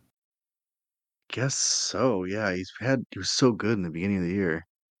 Ryan? Guess so. Yeah, he was so good in the beginning of the year.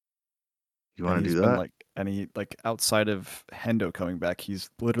 You want to do that? Outside of Hendo coming back, he's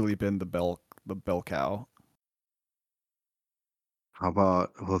literally been the bell cow. How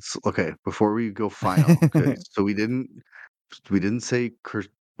about before we go final, okay? So we didn't say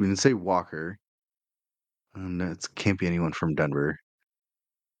we didn't say Walker, and it can't be anyone from Denver.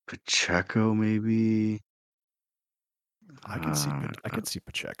 Pacheco, maybe. I could see Uh,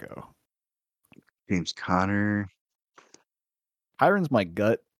 Pacheco. James Conner. Hiron's my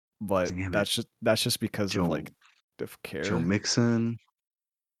gut, but Damn it. that's just because of Joe like of Joe care. Mixon.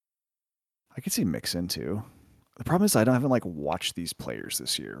 I could see Mixon too. The problem is I haven't like watched these players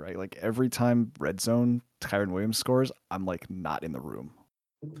this year, right? Like every time Red Zone Tyron Williams scores, I'm like not in the room.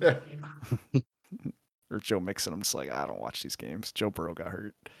 Or Joe Mixon, I'm just like, I don't watch these games. Joe Burrow got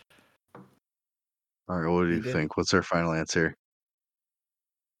hurt. All right, what do you did. think? What's our final answer?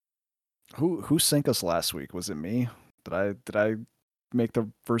 Who sank us last week? Was it me? Did I make the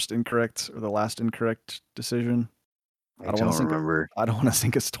first incorrect or the last incorrect decision? I don't remember. I don't want to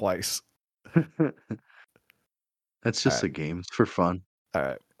sink us twice. That's just a game. It's for fun. All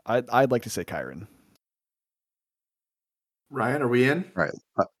right. I'd like to say Kyron. Ryan, are we in? All right.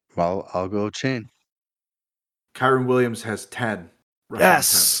 Well, I'll go Chain. Kyron Williams has 10 rushing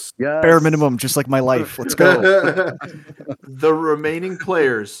attempts. Yes. Bare minimum, just like my life. Let's go. The remaining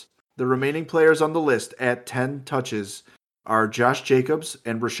players on the list at 10 touches are Josh Jacobs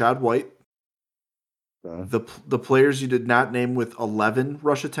and Rashad White. The players you did not name with 11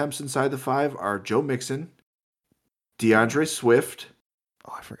 rush attempts inside the 5 are Joe Mixon, DeAndre Swift,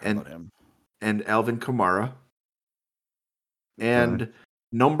 I forgot about him. and Alvin Kamara. And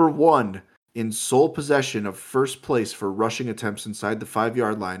number 1 in sole possession of first place for rushing attempts inside the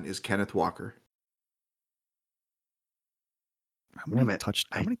 5-yard line is Kenneth Walker. How many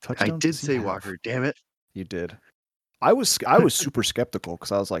touchdowns? I did say Walker. Damn it! You did. I was super skeptical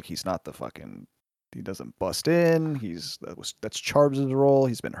because I was like, he's not the fucking. He doesn't bust in. That's Charbs' role.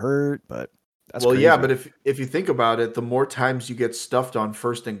 He's been hurt, but that's crazy. Yeah, but if you think about it, the more times you get stuffed on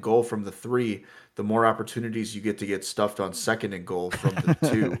first and goal from the 3, the more opportunities you get stuffed on second and goal from the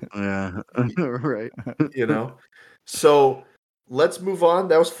 2. Yeah, right. You know, so let's move on.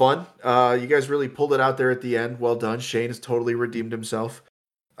 That was fun. You guys really pulled it out there at the end. Well done. Shane has totally redeemed himself.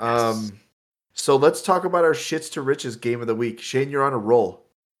 Yes. So let's talk about our shits to riches game of the week. Shane, you're on a roll.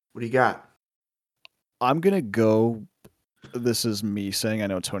 What do you got? I'm gonna go. This is me saying. I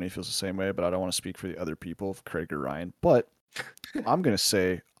know Tony feels the same way, but I don't want to speak for the other people, Craig or Ryan. But I'm gonna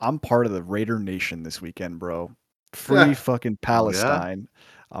say I'm part of the Raider Nation this weekend, bro. Free fucking Palestine.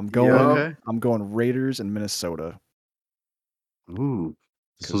 I'm going Raiders in Minnesota. Ooh,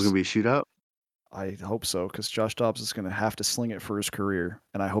 this was gonna be a shootout. I hope so, because Josh Dobbs is gonna have to sling it for his career,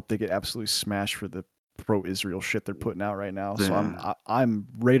 and I hope they get absolutely smashed for the pro-Israel shit they're putting out right now. Yeah. So I'm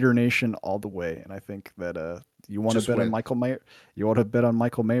Raider Nation all the way, and I think that you want to bet on Michael Mayer. You want to bet on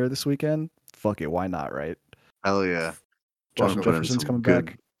Michael Mayer this weekend? Fuck it, why not, right? Hell yeah! Justin Jefferson's coming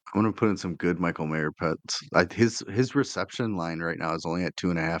back. I'm gonna put in some good Michael Mayer pets. His reception line right now is only at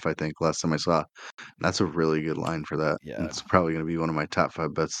 2.5. I think last time I saw. That's a really good line for that. Yeah, it's probably gonna be one of my top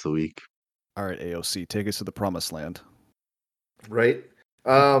 5 bets of the week. All right, AOC, take us to the promised land. Right.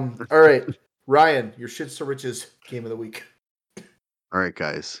 All right, Ryan, your shits to riches game of the week. All right,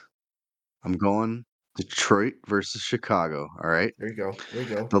 guys. I'm going Detroit versus Chicago. All right. There you go.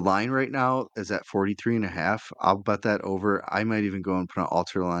 The line right now is at 43.5. I'll bet that over. I might even go and put an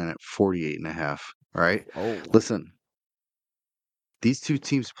alter line at 48.5. All right. Oh, listen. These two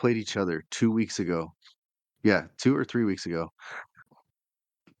teams played each other 2 weeks ago. Yeah, 2 or 3 weeks ago.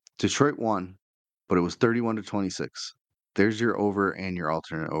 Detroit won, but it was 31-26. There's your over and your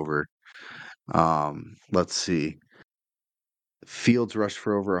alternate over. Let's see. Fields rushed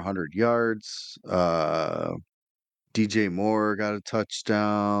for over 100 yards. DJ Moore got a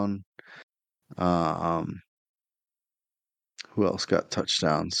touchdown. Who else got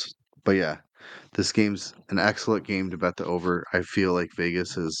touchdowns? But yeah, this game's an excellent game to bet the over. I feel like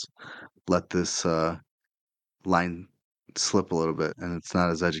Vegas has let this line slip a little bit, and it's not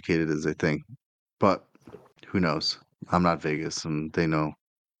as educated as they think. But who knows? I'm not Vegas, and they know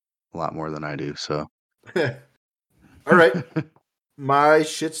a lot more than I do. So, all right, my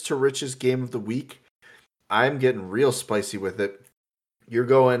shits to riches game of the week. I'm getting real spicy with it. You're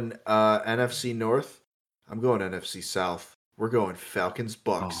going NFC North. I'm going NFC South. We're going Falcons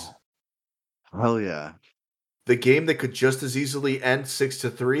Bucks. Oh, hell yeah! The game that could just as easily end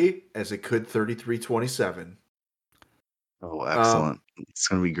 6-3 as it could 33-27. Oh, excellent! It's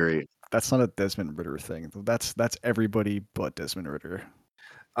gonna be great. That's not a Desmond Ritter thing. That's everybody but Desmond Ritter.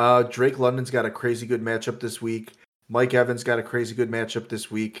 Drake London's got a crazy good matchup this week. Mike Evans got a crazy good matchup this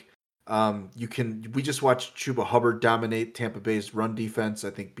week. We just watched Chuba Hubbard dominate Tampa Bay's run defense.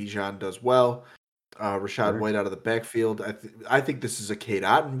 I think Bijan does well. Rashad Sure. White out of the backfield. I think this is a Cade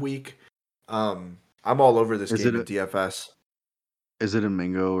Otton week. I'm all over this Is game it in DFS. Is it a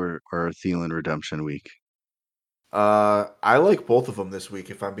Mingo or a Thielen redemption week? I like both of them this week,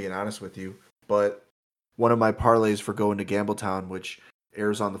 if I'm being honest with you. But one of my parlays for going to Gambletown, which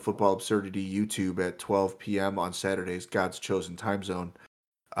airs on the Football Absurdity YouTube at 12 p.m. on Saturdays, God's chosen time zone.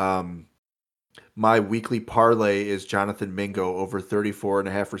 My weekly parlay is Jonathan Mingo over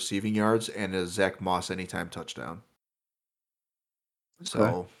 34.5 receiving yards and a Zach Moss anytime touchdown. So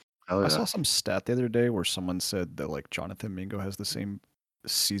Hell I yeah. saw some stat the other day where someone said that like Jonathan Mingo has the same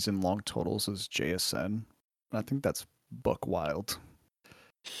season-long totals as JSN. I think that's buck wild.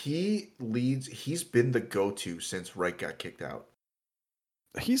 he's been the go-to since Wright got kicked out.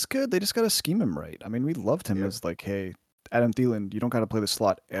 He's good. They just got to scheme him right. I mean, we loved him Yep. as like, hey, Adam Thielen, you don't got to play the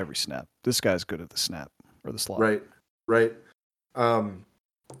slot every snap. This guy's good at the snap or the slot. Right.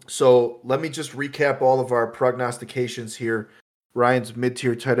 So let me just recap all of our prognostications here. Ryan's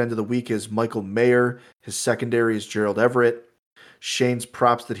mid-tier tight end of the week is Michael Mayer. His secondary is Gerald Everett. Shane's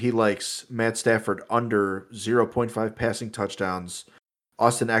props that he likes: Matt Stafford under 0.5 passing touchdowns,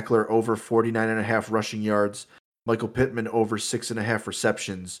 Austin Eckler over 49.5 rushing yards, Michael Pittman over 6.5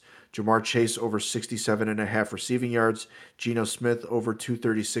 receptions, Jamar Chase over 67.5 receiving yards, Geno Smith over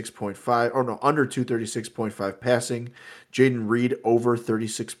 236.5, under 236.5 passing, Jaden Reed over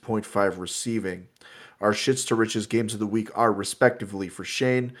 36.5 receiving. Our shits to riches games of the week are respectively for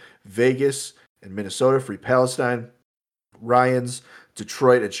Shane, Vegas and Minnesota, free Palestine. Ryan's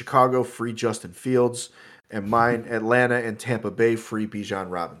Detroit and Chicago, free Justin Fields. And mine, Atlanta and Tampa Bay, free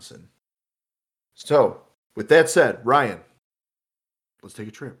Bijan Robinson. So, with that said, Ryan, let's take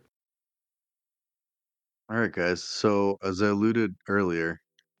a trip. All right, guys. So as I alluded earlier,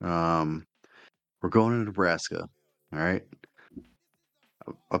 we're going to Nebraska. All right,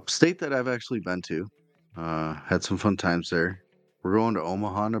 a state that I've actually been to. Had some fun times there. We're going to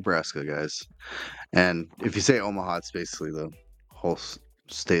Omaha, Nebraska, guys. And if you say Omaha, it's basically the whole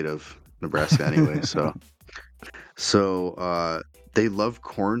state of Nebraska anyway. So they love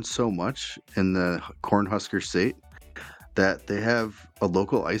corn so much in the Cornhusker State that they have a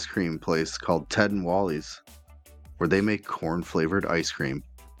local ice cream place called Ted and Wally's where they make corn flavored ice cream.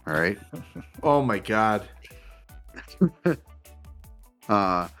 All right. Oh my God.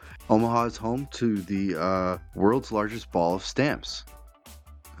 Omaha is home to the world's largest ball of stamps.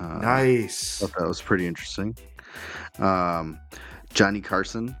 Nice. Thought that was pretty interesting. Johnny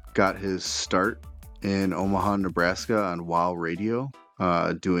Carson got his start in Omaha, Nebraska on WOW Radio,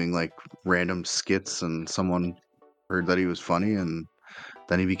 doing like random skits, and someone heard that he was funny, and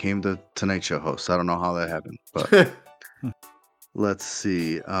then he became the Tonight Show host. I don't know how that happened, but let's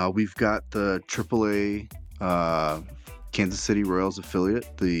see. We've got the AAA Kansas City Royals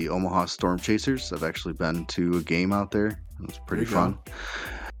affiliate, the Omaha Storm Chasers. I've actually been to a game out there. It was pretty fun.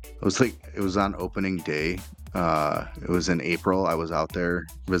 It was on opening day. It was in April. I was out there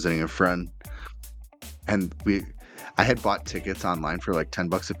visiting a friend, and I had bought tickets online for like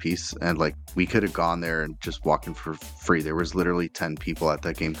 $10 a piece, and like we could have gone there and just walked in for free. There was literally 10 people at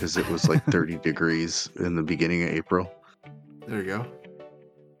that game because it was like 30 degrees in the beginning of April. There you go.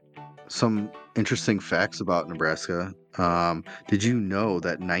 Some interesting facts about Nebraska. Did you know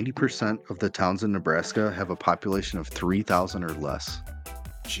that 90% of the towns in Nebraska have a population of 3,000 or less?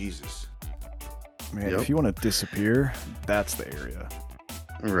 Jesus. Man, if you want to disappear, that's the area.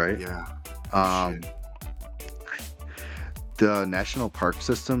 Right. Yeah. The National Park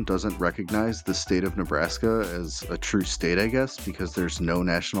System doesn't recognize the state of Nebraska as a true state, I guess, because there's no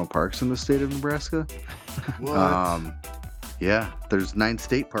national parks in the state of Nebraska. What? Yeah, there's 9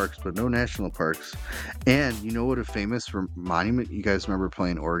 state parks, but no national parks. And you know what a famous monument? You guys remember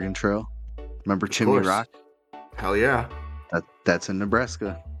playing Oregon Trail? Remember Chimney course. Rock? Hell yeah. That's in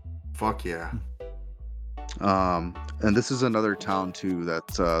Nebraska. Fuck yeah. And this is another town too that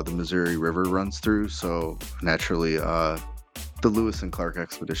the Missouri River runs through. So naturally, the Lewis and Clark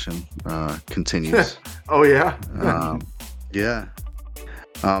expedition continues. Oh yeah. Yeah.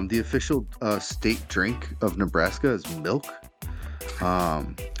 The official state drink of Nebraska is milk.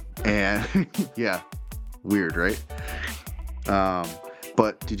 And yeah, weird, right?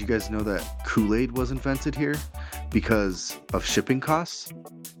 But did you guys know that Kool-Aid was invented here because of shipping costs?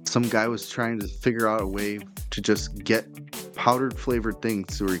 Some guy was trying to figure out a way to just get powdered flavored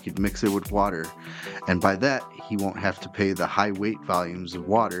things so he could mix it with water. And by that, he won't have to pay the high weight volumes of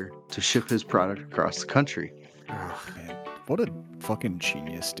water to ship his product across the country. Ugh. Man, what a fucking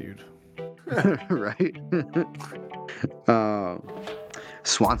genius, dude. Right?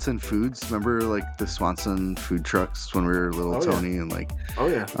 Swanson Foods. Remember like the Swanson food trucks when we were little, Oh, yeah. Tony? And like, Oh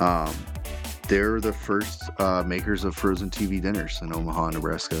yeah. They're the first makers of frozen TV dinners in Omaha,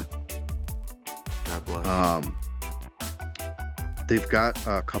 Nebraska. God bless. They've got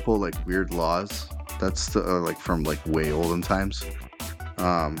a couple like weird laws. That's like from like way olden times.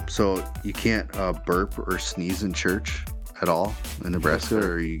 So you can't burp or sneeze in church at all in Nebraska,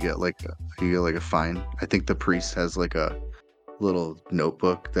 or you get like a fine. I think the priest has like a little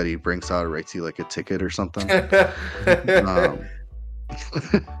notebook that he brings out, or writes you like a ticket or something.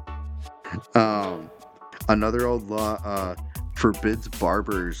 Another old law forbids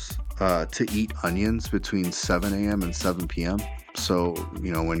barbers to eat onions between 7 a.m. and 7 p.m. So,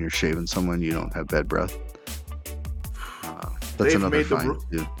 when you're shaving someone, you don't have bad breath. That's another fine,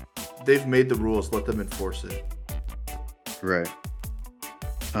 too. They've made the rules. Let them enforce it. Right.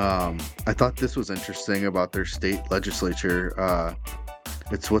 I thought this was interesting about their state legislature.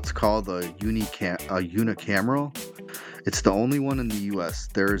 It's what's called a unicameral. It's the only one in the U.S.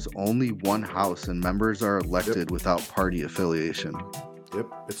 There's only one house, and members are elected without party affiliation. Yep.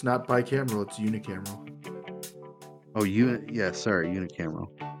 It's not bicameral. It's unicameral. Oh, unicameral.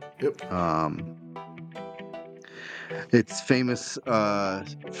 Yep. It's famous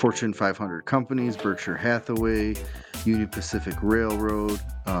Fortune 500 companies: Berkshire Hathaway, Union Pacific Railroad,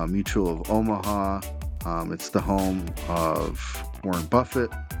 Mutual of Omaha. It's the home of Warren Buffett.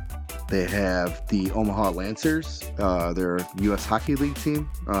 They have the Omaha Lancers. They're a U.S. Hockey League team,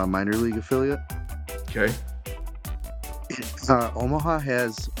 minor league affiliate. Okay. Omaha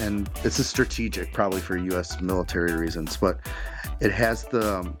has, and this is strategic probably for U.S. military reasons, but it has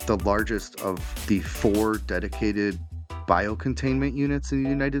the largest of the 4 dedicated biocontainment units in the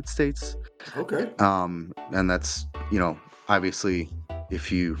United States. Okay. And that's, obviously, if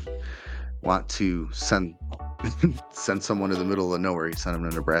you want to send someone to the middle of nowhere, you send them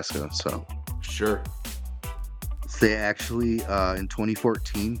to Nebraska. So sure. They actually, in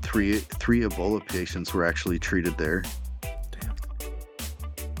 2014, three Ebola patients were actually treated there. Damn.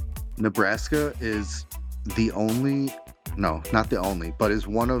 Nebraska is not the only, but is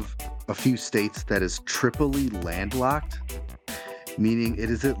one of a few states that is triply landlocked, meaning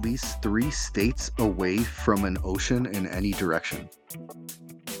it is at least 3 states away from an ocean in any direction.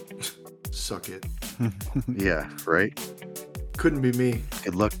 Suck it. Yeah, right? Couldn't be me.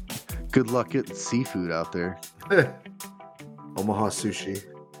 Good luck getting seafood out there. Omaha sushi.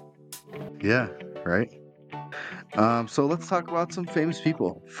 Yeah, right? So let's talk about some famous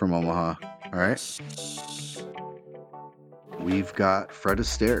people from Omaha. All right. We've got Fred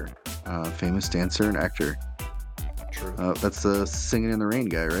Astaire, famous dancer and actor. True. That's the Singing in the Rain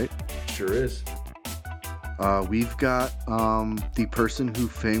guy, right? Sure is. We've got the person who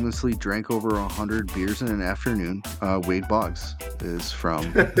famously drank over 100 beers in an afternoon. Wade Boggs is from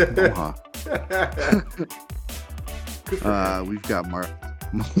Omaha. We've got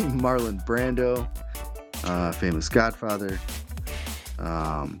Marlon Brando, famous Godfather.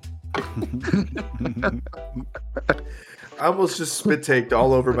 I almost just spit taked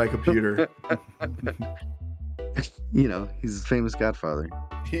all over my computer. He's a famous Godfather.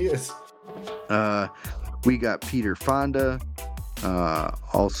 He is. We got Peter Fonda,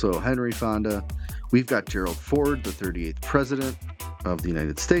 also Henry Fonda. We've got Gerald Ford, the 38th president of the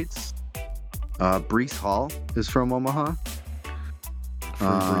United States. Brees Hall is from Omaha.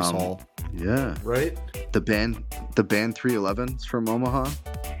 Brees Hall. Yeah. Right? The band 311 is from Omaha.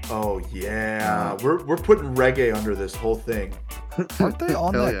 Oh yeah. We're putting reggae under this whole thing. Aren't they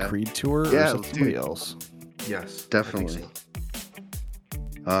on Hell that yeah. Creed tour? Or Yeah, is it somebody dude. else? Yes. Definitely.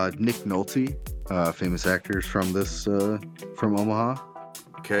 I think so. Nick Nolte, famous actors from Omaha.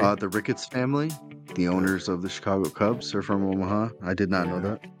 Okay. The Ricketts family, the owners of the Chicago Cubs, are from Omaha. I did not know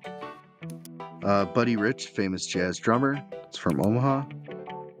that. Buddy Rich, famous jazz drummer, is from Omaha.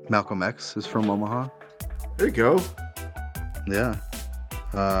 Malcolm X is from Omaha. There you go. Yeah.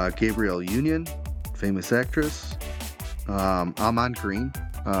 Gabrielle Union, famous actress. Amon Green,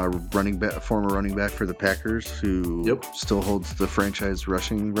 former running back for the Packers, who still holds the franchise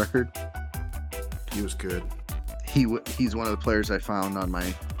rushing record. He was good. He's one of the players I found on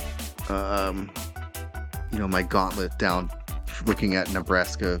my, my gauntlet down, looking at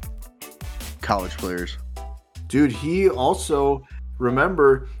Nebraska college players. Dude, he also,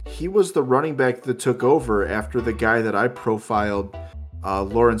 remember, he was the running back that took over after the guy that I profiled,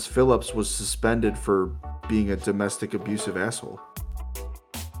 Lawrence Phillips, was suspended for being a domestic abusive asshole.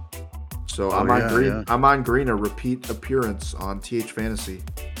 So Amon Green, a repeat appearance on THfantaC.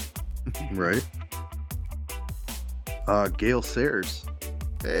 Right. Gale Sayers.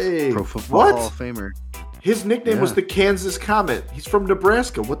 Hey, Pro Football what? Hall of Famer. His nickname was the Kansas Comet. He's from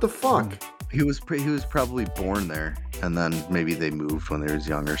Nebraska. What the fuck? He was probably born there, and then maybe they moved when they was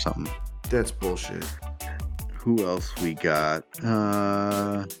young or something. That's bullshit. Who else we got?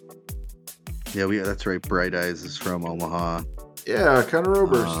 That's right. Bright Eyes is from Omaha. Yeah, Connor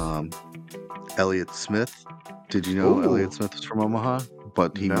Oberst. Elliott Smith. Did you know Ooh. Elliott Smith was from Omaha?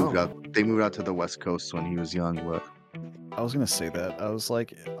 But he moved No. out. They moved out to the West Coast when he was young. But I was gonna say that. I was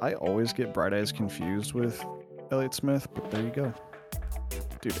like, I always get Bright Eyes confused with Elliott Smith, but there you go.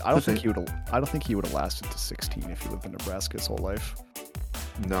 Dude, I don't think he would have lasted to 16 if he lived in Nebraska his whole life.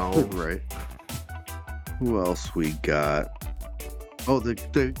 No. right. Who else we got? Oh,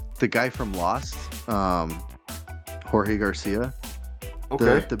 the guy from Lost, Jorge Garcia.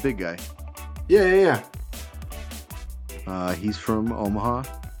 Okay. The big guy. Yeah. He's from Omaha.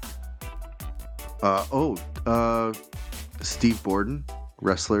 Steve Borden,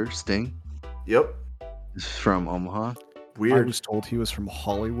 wrestler, Sting, Yep. is from Omaha. I Weird. was told he was from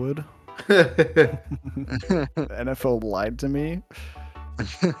Hollywood. The NFL lied to me.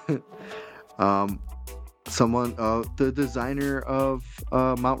 The designer of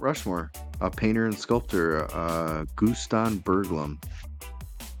Mount Rushmore, a painter and sculptor, Gustav Berglund,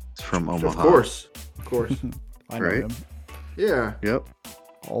 is from Omaha. Of course. I know Right? him. Yeah. Yep.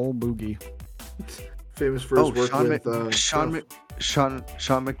 All boogie. Famous for his work with Sean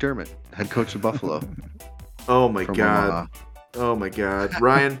McDermott, head coach of Buffalo. Oh my from god. Omaha. Oh my god.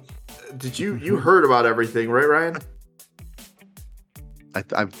 Ryan, did you heard about everything, right, Ryan?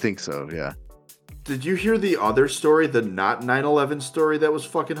 I think so. Yeah. Did you hear the other story, the not 9/11 story that was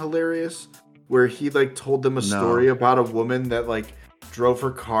fucking hilarious? Where he like told them a story about a woman that like drove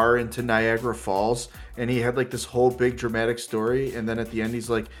her car into Niagara Falls, and he had like this whole big dramatic story, and then at the end he's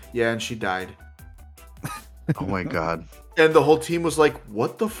like, yeah, and she died. Oh my god. And the whole team was like,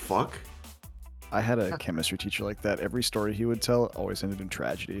 what the fuck? I had a chemistry teacher like that. Every story he would tell always ended in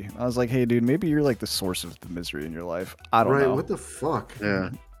tragedy. I was like, hey, dude, maybe you're like the source of the misery in your life. I don't know. What the fuck? Yeah.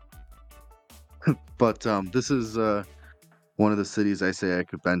 But this is one of the cities I say I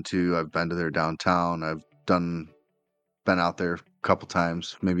could been to. I've been to their downtown. I've been out there a couple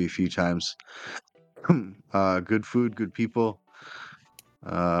times, maybe a few times. Good food, good people.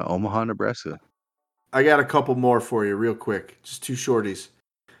 Omaha, Nebraska. I got a couple more for you real quick. Just two shorties.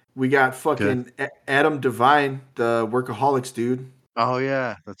 We got fucking Adam Devine, the Workaholics dude. Oh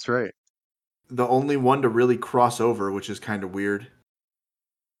yeah, that's right. The only one to really cross over, which is kind of weird.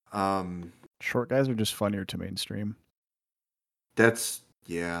 Short guys are just funnier to mainstream. That's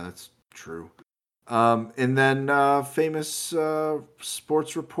true. And then famous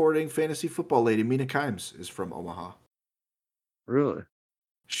sports reporting fantasy football lady Mina Kimes is from Omaha. Really?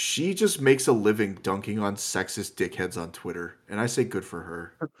 She just makes a living dunking on sexist dickheads on Twitter, and I say good for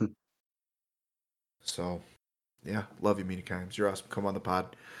her. So, yeah, love you, Mina Kimes. You're awesome. Come on the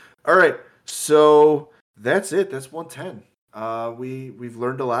pod. All right, so that's it. That's 110. We've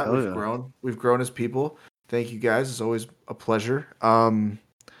learned a lot. We've grown. We've grown as people. Thank you guys. It's always a pleasure.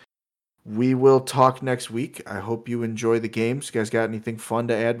 We will talk next week. I hope you enjoy the games. You guys got anything fun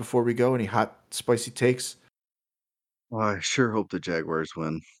to add before we go? Any hot, spicy takes? Well, I sure hope the Jaguars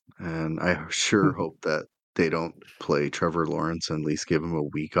win, and I sure hope that they don't play Trevor Lawrence and at least give him a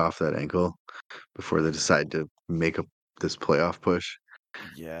week off that ankle before they decide to make this playoff push.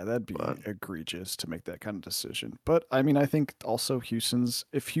 Yeah, that'd be egregious to make that kind of decision. But I mean, I think also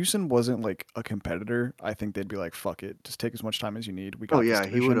if Houston wasn't like a competitor, I think they'd be like, fuck it, just take as much time as you need. We got this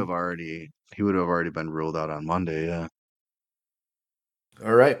he would division. have already been ruled out on Monday. Yeah.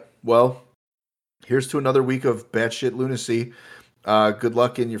 All right. Well, here's to another week of batshit lunacy. Good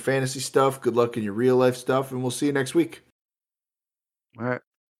luck in your fantasy stuff. Good luck in your real life stuff, and we'll see you next week. All right.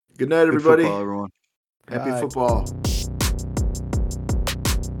 Good night, everybody. Good football, everyone. Happy football.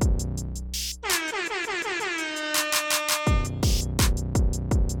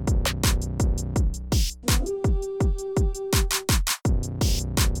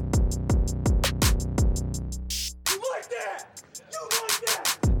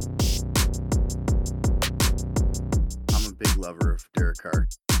 I'm a big lover of Derek Carr.